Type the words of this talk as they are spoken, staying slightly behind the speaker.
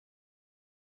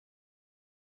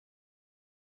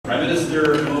Prime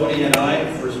Minister Modi and I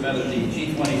first met at the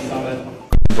G20 summit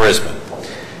in Brisbane,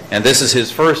 and this is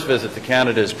his first visit to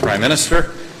Canada as Prime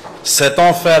Minister. C'est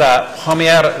en fait la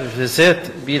première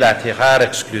visite bilatérale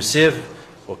exclusive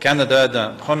au Canada d'un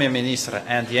Premier ministre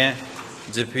indien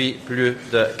depuis plus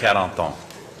de 40 ans.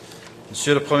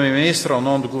 Monsieur le Premier ministre, au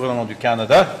nom du gouvernement du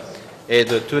Canada et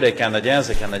de tous les Canadiens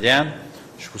et Canadiennes,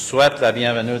 je vous souhaite la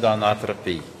bienvenue dans notre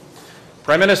pays.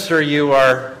 Prime Minister, you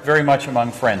are very much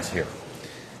among friends here,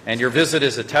 and your visit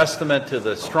is a testament to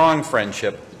the strong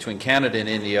friendship between Canada and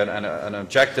India, and an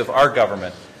objective our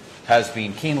government has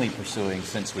been keenly pursuing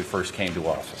since we first came to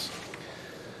office.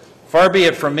 Far be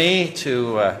it from me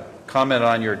to comment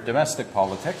on your domestic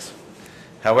politics.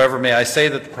 However, may I say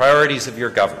that the priorities of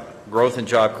your government, growth and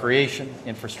job creation,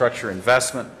 infrastructure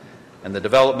investment, and the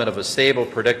development of a stable,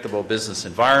 predictable business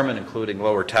environment, including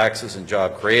lower taxes and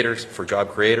job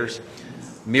creators,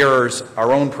 mirrors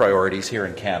our own priorities here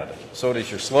in Canada. So does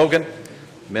your slogan,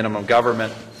 minimum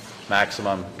government,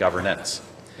 maximum governance.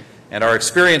 And our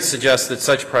experience suggests that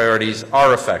such priorities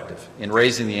are effective in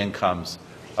raising the incomes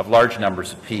of large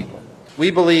numbers of people.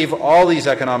 We believe all these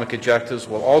economic objectives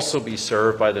will also be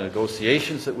served by the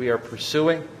negotiations that we are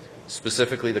pursuing,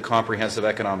 specifically the Comprehensive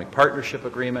Economic Partnership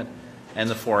Agreement and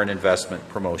the Foreign Investment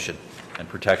Promotion and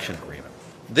Protection Agreement.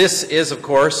 This is, of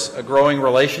course, a growing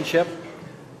relationship.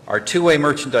 Our two-way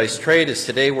merchandise trade is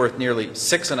today worth nearly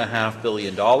 $6.5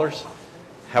 billion.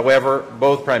 However,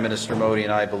 both Prime Minister Modi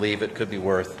and I believe it could be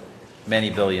worth many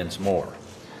billions more.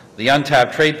 The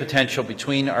untapped trade potential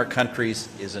between our countries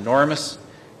is enormous.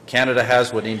 Canada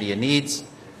has what India needs,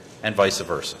 and vice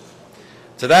versa.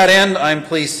 To that end, I'm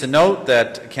pleased to note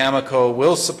that Cameco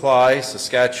will supply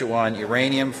Saskatchewan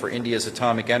uranium for India's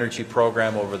atomic energy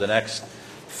program over the next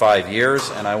 5 years,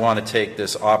 and I want to take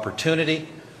this opportunity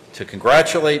to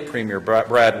congratulate Premier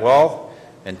Brad Wall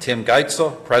and Tim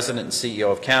Geitzel, President and CEO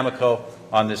of Cameco,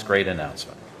 on this great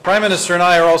announcement. Prime Minister and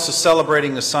I are also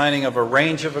celebrating the signing of a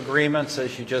range of agreements,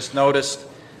 as you just noticed,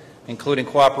 including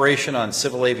cooperation on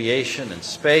civil aviation and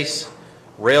space,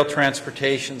 rail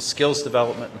transportation, skills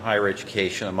development, and higher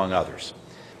education, among others.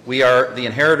 We are the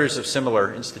inheritors of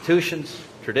similar institutions,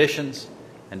 traditions,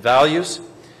 and values,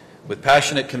 with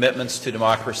passionate commitments to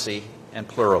democracy and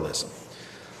pluralism.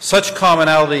 Such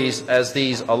commonalities as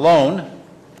these alone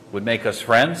would make us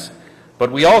friends,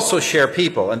 but we also share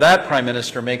people, and that, Prime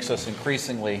Minister, makes us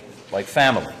increasingly like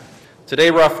family. Today,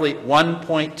 roughly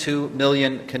 1.2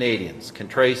 million Canadians can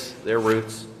trace their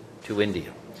roots to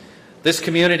India. This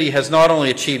community has not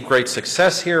only achieved great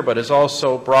success here, but has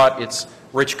also brought its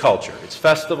rich culture, its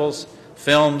festivals,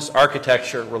 films,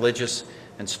 architecture, religious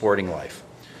and sporting life.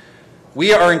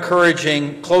 We are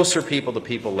encouraging closer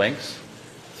people-to-people links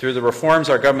through the reforms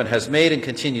our government has made and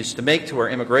continues to make to our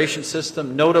immigration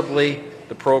system, notably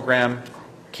the program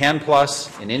Can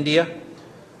Plus in India,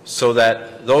 so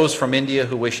that those from India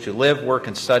who wish to live, work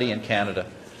and study in Canada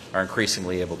are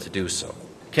increasingly able to do so.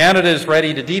 Canada is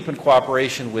ready to deepen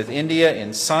cooperation with India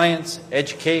in science,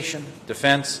 education,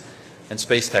 defence and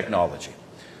space technology.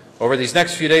 Over these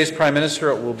next few days, Prime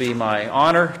Minister, it will be my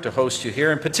honour to host you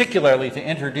here and particularly to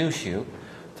introduce you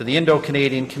to the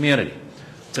Indo-Canadian community,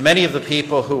 to many of the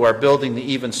people who are building the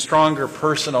even stronger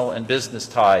personal and business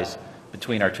ties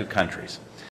between our two countries.